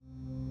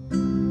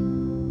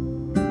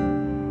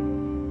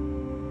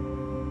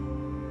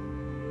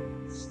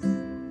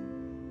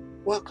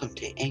Welcome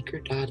to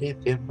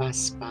Anchor.fm by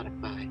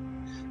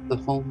Spotify, the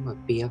home of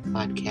BF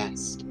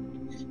Podcast.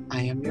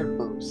 I am your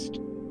host,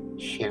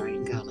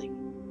 Sharon Gulley.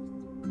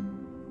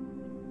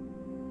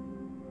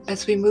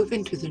 As we move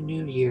into the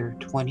new year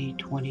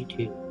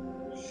 2022,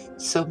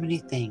 so many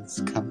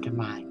things come to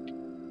mind.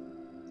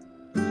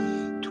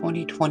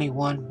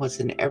 2021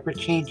 was an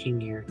ever-changing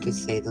year, to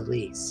say the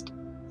least.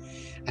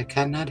 I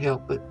cannot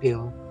help but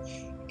feel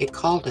it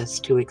called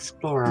us to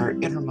explore our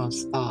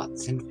innermost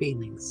thoughts and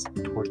feelings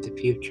toward the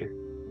future.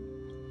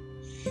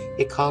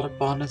 It called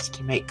upon us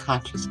to make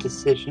conscious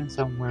decisions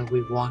on where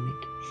we wanted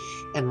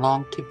and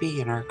longed to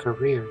be in our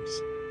careers,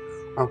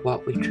 or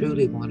what we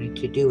truly wanted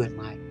to do in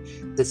life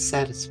that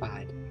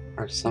satisfied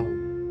our soul.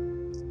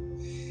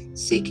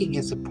 Seeking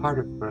is a part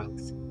of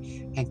growth,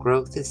 and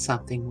growth is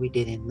something we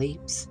did in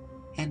leaps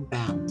and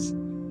bounds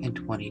in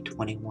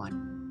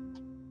 2021.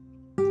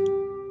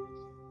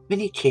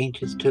 Many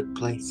changes took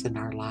place in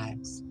our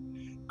lives,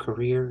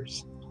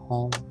 careers,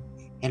 home,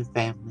 and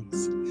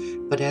families,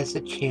 but as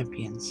the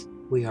champions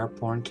we are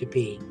born to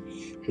be,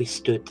 we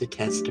stood the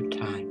test of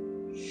time.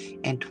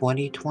 And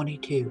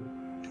 2022,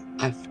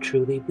 I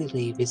truly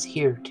believe, is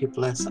here to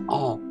bless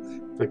all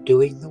for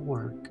doing the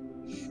work,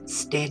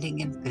 standing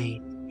in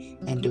faith,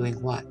 and doing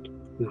what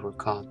we were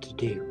called to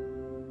do.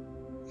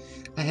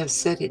 I have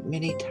said it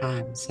many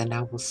times, and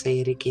I will say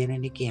it again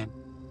and again.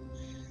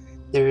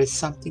 There is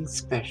something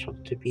special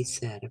to be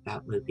said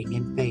about moving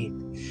in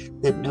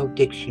faith that no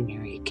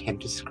dictionary can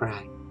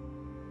describe.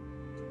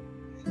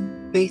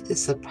 Faith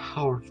is a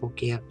powerful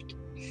gift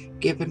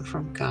given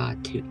from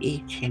God to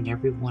each and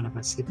every one of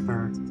us at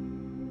birth.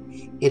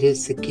 It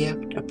is the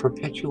gift of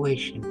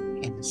perpetuation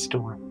in the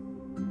storm.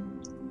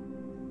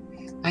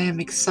 I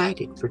am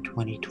excited for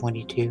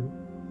 2022.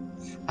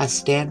 I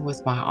stand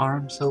with my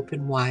arms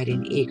open wide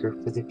and eager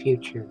for the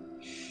future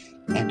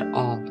and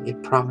all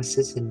it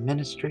promises in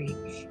ministry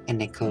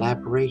and in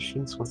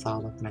collaborations with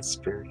all of my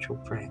spiritual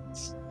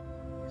friends.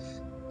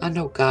 I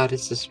know God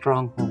is a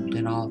stronghold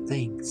in all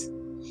things.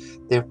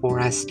 Therefore,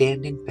 I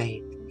stand in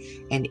faith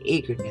and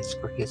eagerness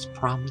for His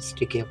promise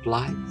to give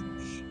life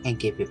and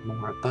give it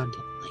more abundantly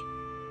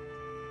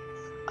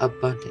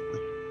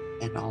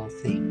in all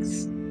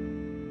things.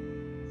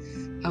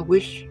 I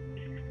wish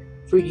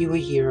for you a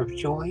year of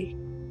joy,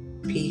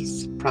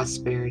 peace,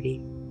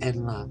 prosperity,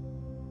 and love.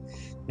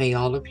 May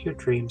all of your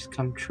dreams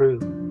come true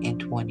in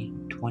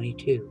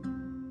 2022.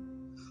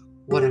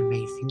 What an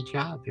amazing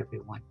job,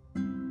 everyone.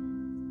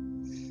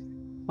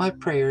 My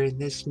prayer in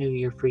this new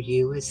year for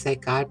you is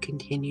that God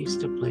continues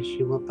to bless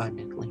you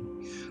abundantly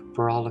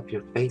for all of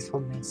your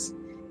faithfulness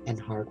and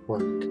hard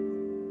work.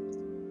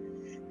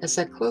 As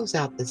I close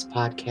out this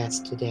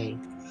podcast today,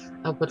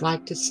 I would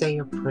like to say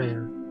a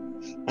prayer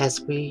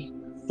as we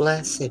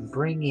bless and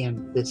bring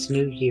in this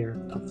new year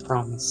of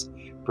promise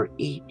for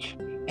each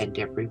and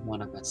every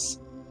one of us.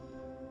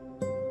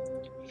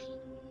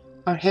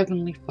 Our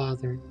Heavenly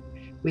Father,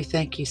 we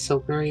thank you so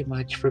very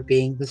much for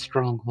being the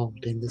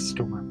stronghold in the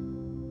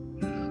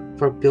storm,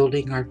 for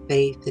building our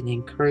faith and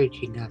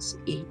encouraging us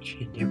each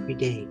and every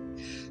day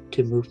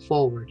to move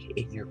forward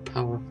in your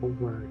powerful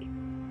word.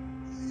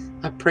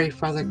 I pray,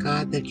 Father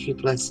God, that you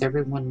bless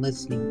everyone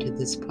listening to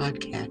this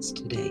podcast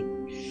today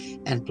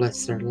and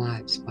bless their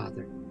lives,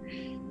 Father,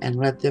 and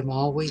let them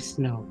always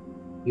know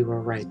you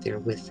are right there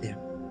with them.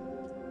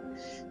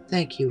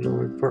 Thank you,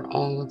 Lord, for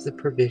all of the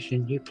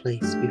provision you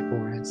place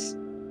before us.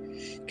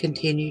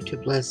 Continue to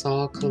bless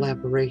all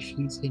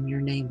collaborations in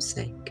your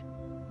namesake.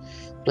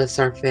 Bless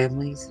our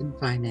families and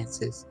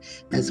finances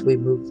as we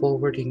move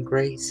forward in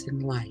grace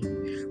and light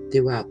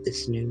throughout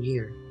this new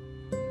year.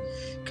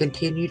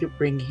 Continue to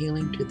bring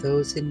healing to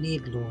those in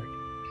need, Lord,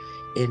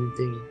 in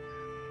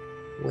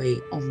the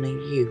way only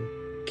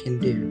you can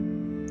do.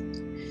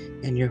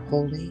 In your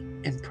holy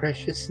and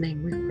precious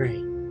name we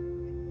pray.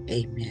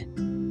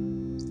 Amen.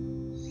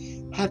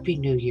 Happy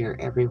New Year,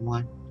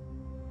 everyone.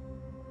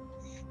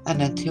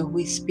 And until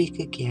we speak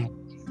again,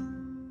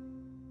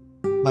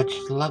 much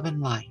love and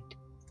light,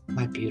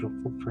 my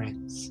beautiful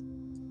friends.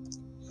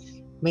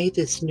 May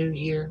this new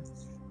year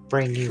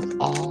bring you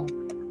all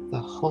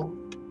the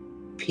hope,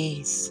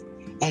 peace,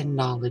 and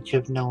knowledge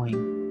of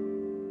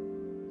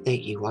knowing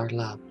that you are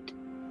loved.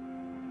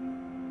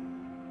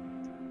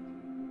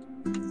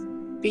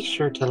 Be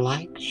sure to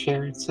like,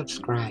 share, and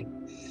subscribe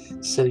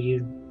so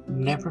you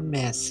never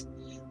miss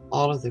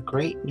all of the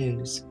great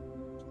news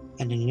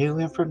and the new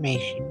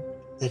information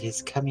that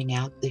is coming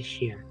out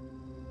this year.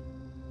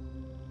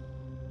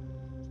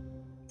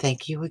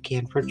 Thank you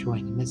again for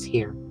joining us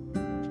here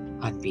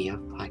on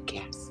BF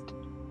Podcast.